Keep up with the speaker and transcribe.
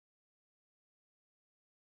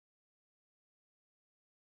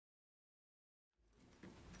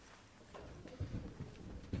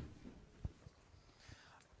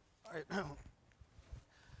All right.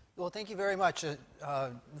 Well, thank you very much.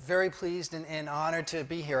 Very pleased and honored to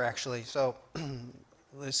be here, actually. So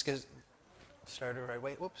let's get started right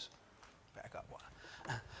away. Whoops. Back up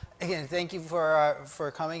one. Again, thank you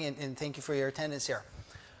for coming, and thank you for your attendance here.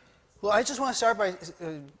 Well, I just want to start by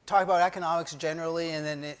talking about economics generally and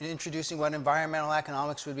then introducing what environmental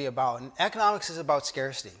economics would be about. And economics is about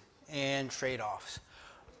scarcity and trade-offs.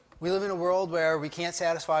 We live in a world where we can't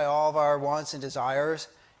satisfy all of our wants and desires,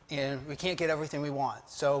 and we can't get everything we want.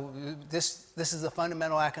 So this is the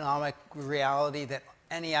fundamental economic reality that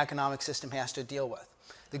any economic system has to deal with.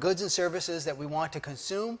 The goods and services that we want to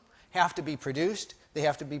consume have to be produced. They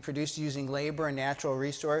have to be produced using labor and natural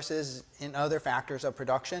resources and other factors of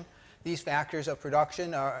production. These factors of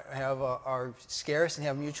production are scarce and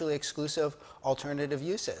have mutually exclusive alternative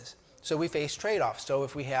uses. So we face trade-offs. So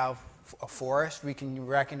if we have a forest, we can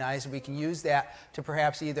recognize we can use that to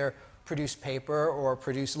perhaps either produce paper or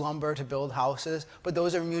produce lumber to build houses, but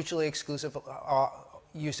those are mutually exclusive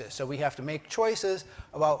uses. So we have to make choices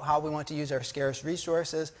about how we want to use our scarce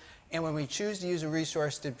resources, and when we choose to use a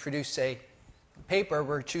resource to produce, say, paper,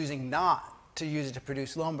 we're choosing not to use it to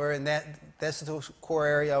produce lumber, and that's the core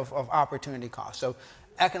area of opportunity cost. So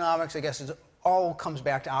economics, I guess, all comes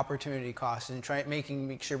back to opportunity costs and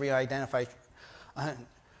make sure we identify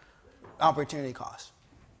opportunity costs.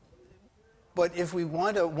 But if we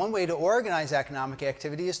want to, one way to organize economic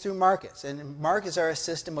activity is through markets. And markets are a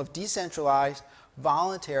system of decentralized,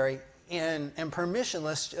 voluntary, and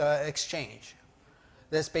permissionless exchange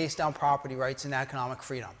that's based on property rights and economic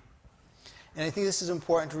freedom. And I think this is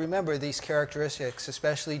important to remember, these characteristics,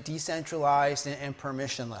 especially decentralized and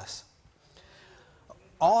permissionless.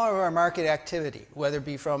 All of our market activity, whether it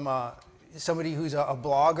be from somebody who's a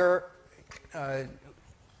blogger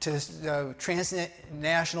to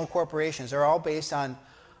transnational corporations, are all based on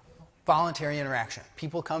voluntary interaction.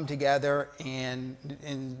 People come together and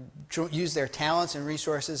use their talents and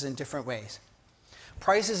resources in different ways.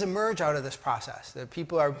 Prices emerge out of this process. The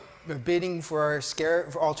people are bidding for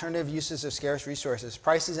alternative uses of scarce resources.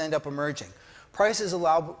 Prices end up emerging. Prices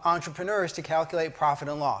allow entrepreneurs to calculate profit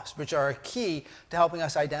and loss, which are key to helping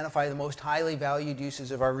us identify the most highly valued uses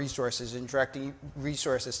of our resources and directing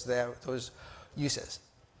resources to those uses.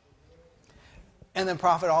 And then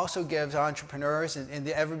profit also gives entrepreneurs and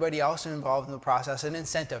everybody else involved in the process an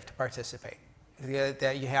incentive to participate.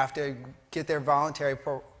 That you have to get their voluntary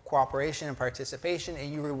cooperation and participation,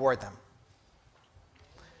 and you reward them.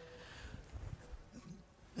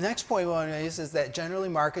 The next point we want to raise is that generally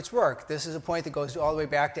markets work. This is a point that goes all the way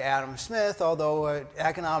back to Adam Smith, although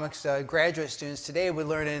economics graduate students today would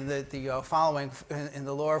learn in the following, in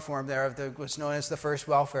the lower form there, of what's known as the first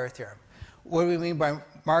welfare theorem. What do we mean by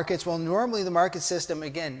markets? Well, normally the market system,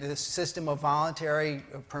 again, this system of voluntary,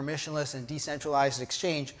 permissionless, and decentralized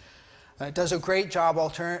exchange, does a great job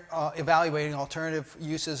evaluating alternative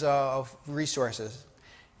uses of resources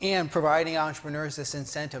and providing entrepreneurs this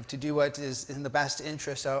incentive to do what is in the best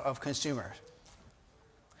interest of consumers.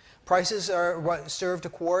 Prices are what serve to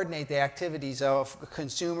coordinate the activities of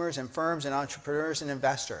consumers and firms and entrepreneurs and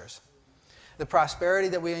investors. The prosperity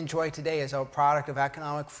that we enjoy today is a product of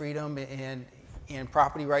economic freedom and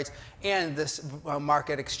property rights and this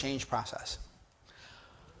market exchange process.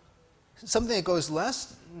 Something that goes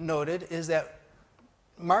less noted is that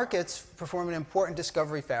markets perform an important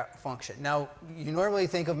discovery function. Now, you normally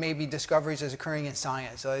think of maybe discoveries as occurring in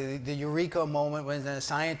science, the eureka moment when a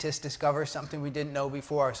scientist discovers something we didn't know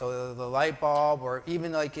before. So the light bulb, or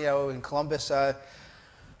even like, in Columbus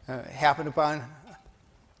happened upon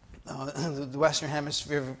the Western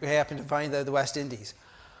Hemisphere, happened to find the West Indies.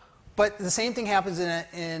 But the same thing happens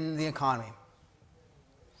in the economy.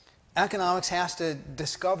 Economics has to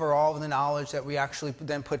discover all of the knowledge that we actually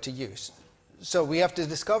then put to use. So we have to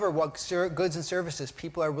discover what goods and services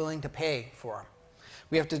people are willing to pay for.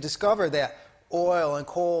 We have to discover that oil and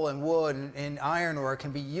coal and wood and iron ore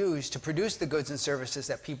can be used to produce the goods and services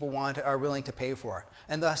that people are willing to pay for,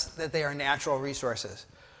 and thus that they are natural resources.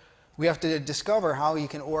 We have to discover how you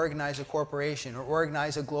can organize a corporation or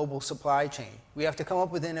organize a global supply chain. We have to come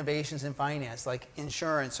up with innovations in finance like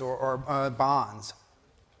insurance or bonds.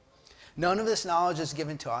 None of this knowledge is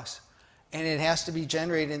given to us, and it has to be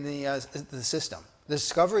generated in the system. The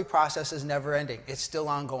discovery process is never ending. It's still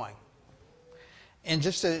ongoing. And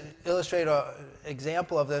just to illustrate an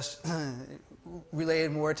example of this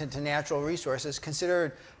related more to natural resources,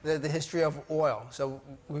 consider the history of oil. So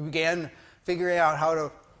we began figuring out how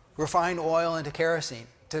to refine oil into kerosene.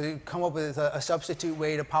 to come up with a substitute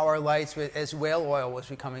way to power lights as whale oil was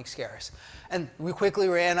becoming scarce. And we quickly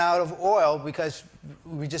ran out of oil because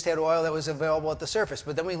we just had oil that was available at the surface.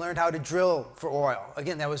 But then we learned how to drill for oil.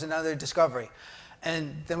 Again, that was another discovery.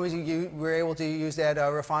 And then we were able to use that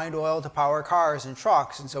refined oil to power cars and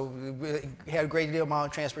trucks. And so we had a great deal amount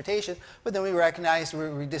of transportation. But then we recognized,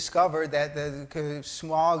 we discovered that the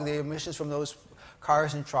smog, the emissions from those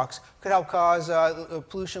cars and trucks could help cause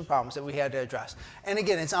pollution problems that we had to address. And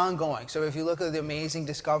again, it's ongoing. So if you look at the amazing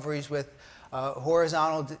discoveries with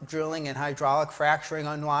horizontal drilling and hydraulic fracturing,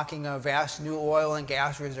 unlocking vast new oil and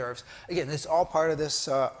gas reserves, again, this is all part of this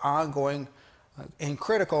ongoing and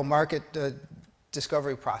critical market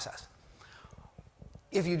discovery process.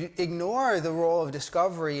 If you ignore the role of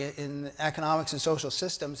discovery in economics and social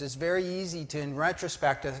systems, it's very easy to, in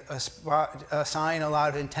retrospect, assign a lot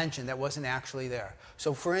of intention that wasn't actually there.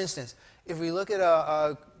 So for instance, if we look at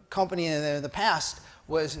a company in the past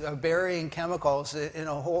was burying chemicals in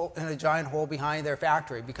a giant hole behind their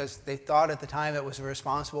factory because they thought at the time it was a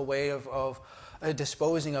responsible way of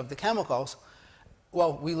disposing of the chemicals.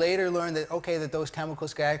 Well, we later learned that, okay, that those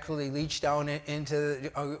chemicals could actually leach down into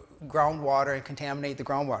groundwater and contaminate the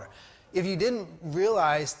groundwater. If you didn't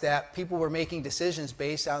realize that people were making decisions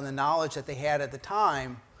based on the knowledge that they had at the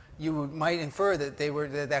time, you might infer that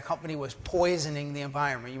that company was poisoning the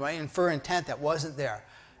environment. You might infer intent that wasn't there.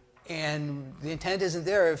 And the intent isn't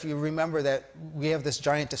there if you remember that we have this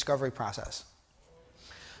giant discovery process.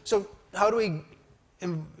 So how do we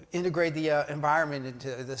integrate the environment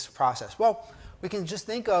into this process? Well, we can just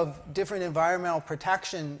think of different environmental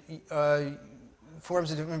protection,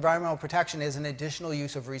 forms of environmental protection as an additional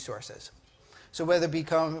use of resources. So whether it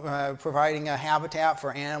become providing a habitat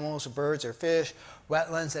for animals, or birds, or fish,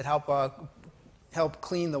 wetlands that help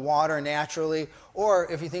clean the water naturally,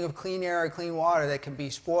 or if you think of clean air or clean water that can be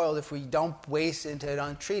spoiled if we dump waste into it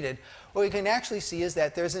untreated, what we can actually see is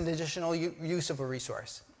that there's an additional use of a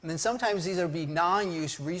resource. And then sometimes these will be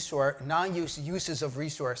non-use uses of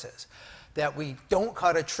resources, that we don't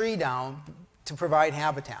cut a tree down to provide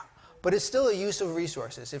habitat. But it's still a use of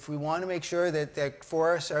resources. If we want to make sure that the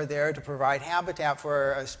forests are there to provide habitat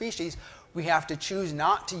for a species, we have to choose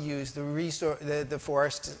not to use the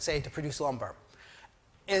forest, say, to produce lumber.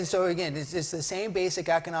 And so again, it's the same basic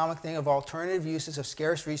economic thing of alternative uses of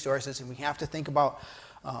scarce resources, and we have to think about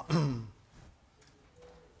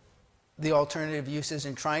the alternative uses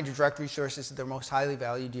and trying to direct resources to their most highly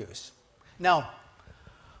valued use. Now,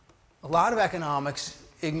 a lot of economics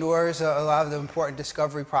ignores a lot of the important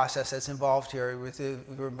discovery process that's involved here with the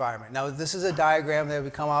environment. Now, this is a diagram that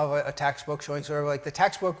would come out of a textbook showing sort of like the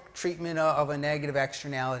textbook treatment of a negative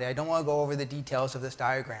externality. I don't want to go over the details of this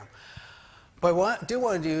diagram. But what I do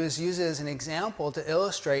want to do is use it as an example to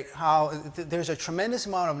illustrate how there's a tremendous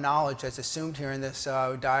amount of knowledge that's assumed here in this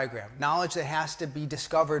diagram. Knowledge that has to be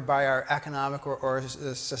discovered by our economic or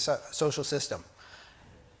social system.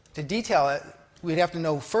 To detail it, we'd have to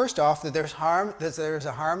know first off that there's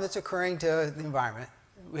a harm that's occurring to the environment.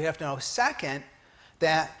 We'd have to know second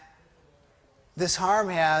that this harm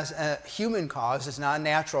has a human cause, it's not a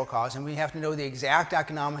natural cause, and we have to know the exact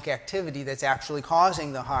economic activity that's actually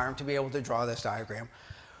causing the harm to be able to draw this diagram.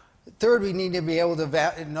 Third, we need to be able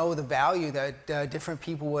to know the value that different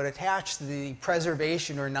people would attach to the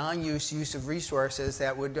preservation or non-use of resources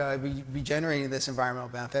that would be generating this environmental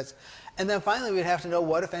benefits. And then finally, we'd have to know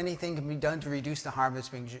what, if anything, can be done to reduce the harm that's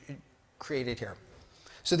being created here.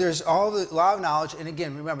 So there's a lot of knowledge, and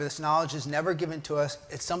again, remember, this knowledge is never given to us.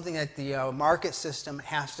 It's something that the market system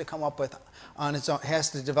has to come up with on its own,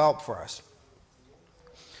 has to develop for us.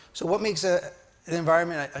 So what makes an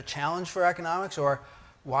environment a challenge for economics, or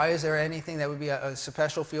why is there anything that would be a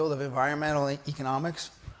special field of environmental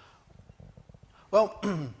economics? Well,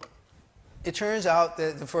 it turns out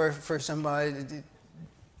that for some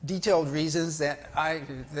detailed reasons that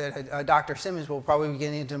Dr. Simmons will probably be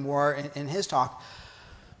getting into more in his talk,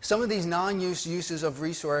 some of these non-use uses of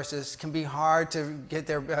resources can be hard to get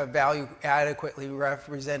their value adequately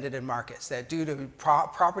represented in markets. That due to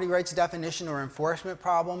property rights definition or enforcement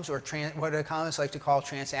problems, or what economists like to call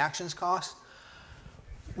transactions costs,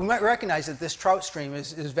 we might recognize that this trout stream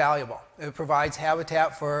is valuable. It provides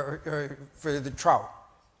habitat for the trout.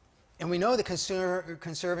 And we know that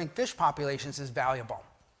conserving fish populations is valuable.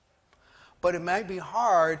 But it might be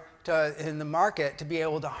hard in the market to be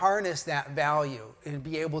able to harness that value and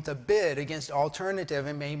be able to bid against alternative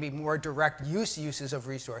and maybe more direct uses of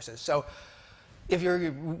resources. So if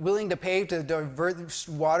you're willing to pay to divert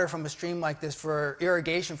water from a stream like this for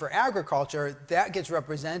irrigation for agriculture, that gets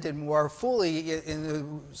represented more fully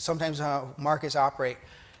in sometimes how markets operate.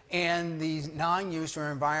 And these non-use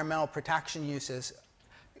or environmental protection uses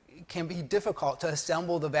can be difficult to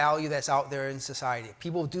assemble the value that's out there in society.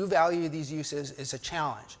 People do value these uses. It's a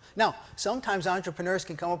challenge. Now, sometimes entrepreneurs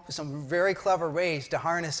can come up with some very clever ways to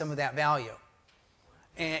harness some of that value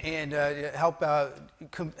and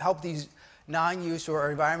help these non-use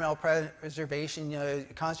or environmental preservation,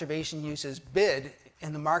 conservation uses bid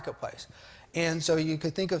in the marketplace. And so you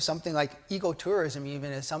could think of something like ecotourism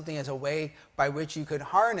even as something as a way by which you could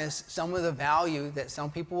harness some of the value that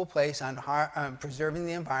some people will place on preserving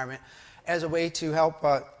the environment as a way to help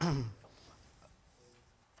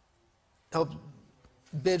help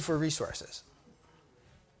bid for resources.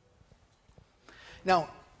 Now,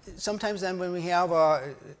 sometimes then when we have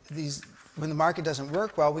when the market doesn't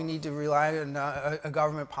work well, we need to rely on a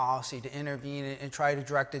government policy to intervene and try to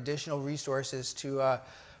direct additional resources to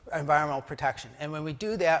environmental protection. And when we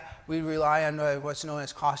do that, we rely on what's known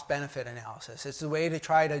as cost-benefit analysis. It's a way to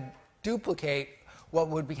try to duplicate what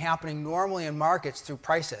would be happening normally in markets through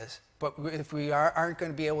prices. But if we aren't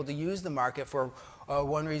going to be able to use the market for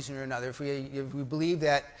one reason or another, if we believe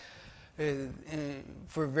that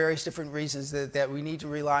for various different reasons that we need to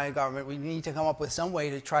rely on government, we need to come up with some way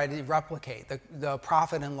to try to replicate the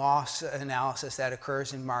profit and loss analysis that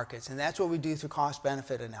occurs in markets. And that's what we do through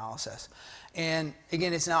cost-benefit analysis. And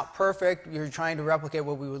again, it's not perfect. You're trying to replicate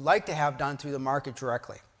what we would like to have done through the market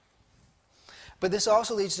directly. But this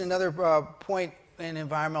also leads to another point in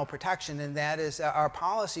environmental protection, and that is our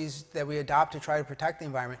policies that we adopt to try to protect the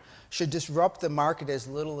environment should disrupt the market as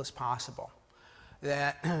little as possible.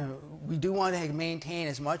 That we do want to maintain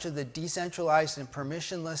as much of the decentralized and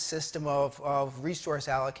permissionless system of resource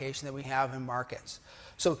allocation that we have in markets.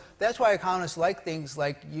 So that's why economists like things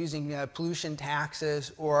like using pollution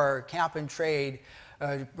taxes or cap and trade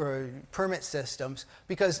permit systems,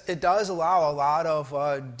 because it does allow a lot of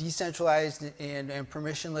decentralized and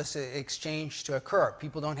permissionless exchange to occur.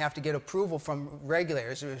 People don't have to get approval from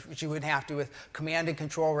regulators, which you would have to with command and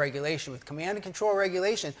control regulation. With command and control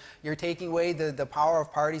regulation, you're taking away the power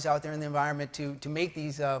of parties out there in the environment to make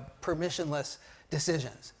these permissionless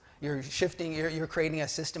decisions. You're creating a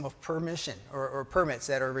system of permission or permits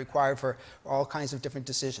that are required for all kinds of different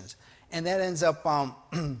decisions. And that ends up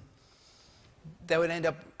that would end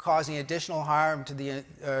up causing additional harm to the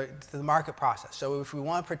market process. So if we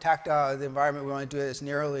want to protect the environment, we want to do it as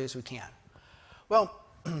narrowly as we can. Well,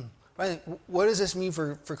 what does this mean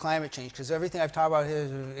for climate change? Because everything I've talked about here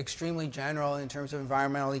is extremely general in terms of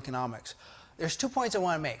environmental economics. There's 2 points I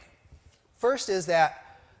want to make. First is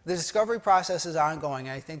that the discovery process is ongoing.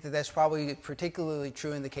 I think that that's probably particularly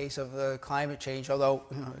true in the case of climate change, although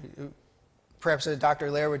perhaps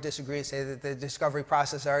Dr. Lair would disagree and say that the discovery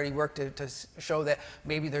process already worked to show that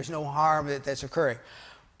maybe there's no harm that's occurring.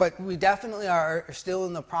 But we definitely are still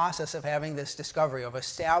in the process of having this discovery, of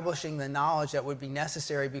establishing the knowledge that would be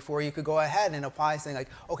necessary before you could go ahead and apply something like,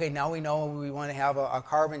 okay, now we know we want to have a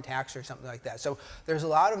carbon tax or something like that. So there's a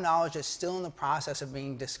lot of knowledge that's still in the process of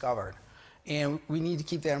being discovered. And we need to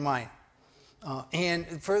keep that in mind. And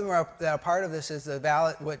furthermore, part of this is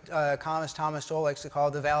what economist Thomas Sowell likes to call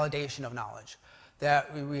the validation of knowledge.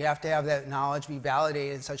 That we have to have that knowledge be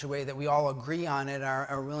validated in such a way that we all agree on it,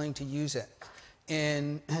 are willing to use it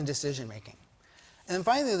in decision making. And then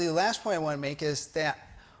finally, the last point I want to make is that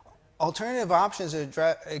alternative options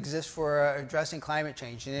exist for addressing climate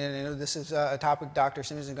change. And I know this is a topic Dr.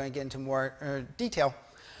 Simmons is going to get into more detail.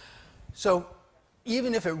 So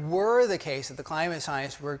even if it were the case that the climate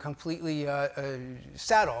science were completely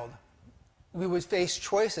settled, we would face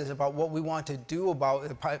choices about what we want to do about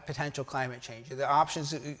the potential climate change.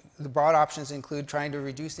 The broad options include trying to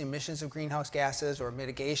reduce the emissions of greenhouse gases or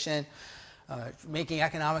mitigation, making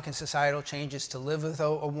economic and societal changes to live with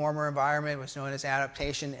a warmer environment, what's known as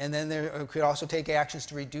adaptation, and then there could also take actions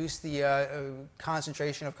to reduce the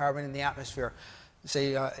concentration of carbon in the atmosphere,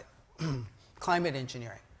 say climate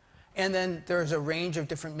engineering. And then there's a range of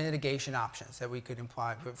different mitigation options that we could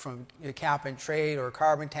imply, from cap and trade or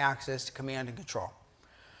carbon taxes to command and control.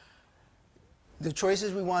 The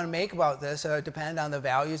choices we want to make about this depend on the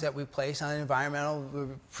values that we place on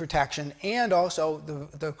environmental protection, and also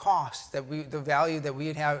the cost the value that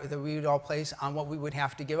we would all place on what we would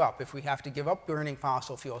have to give up. If we have to give up burning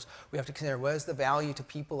fossil fuels, we have to consider what is the value to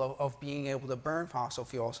people of being able to burn fossil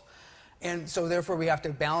fuels. And so therefore we have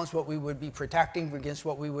to balance what we would be protecting against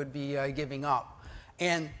what we would be giving up.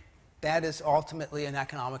 And that is ultimately an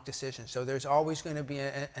economic decision. So there's always going to be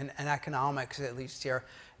an economics, at least here.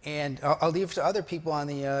 And I'll leave it to other people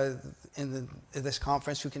on in this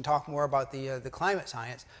conference who can talk more about the climate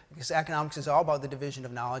science, because economics is all about the division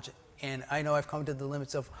of knowledge. And I know I've come to the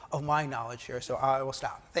limits of my knowledge here, so I will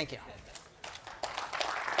stop. Thank you.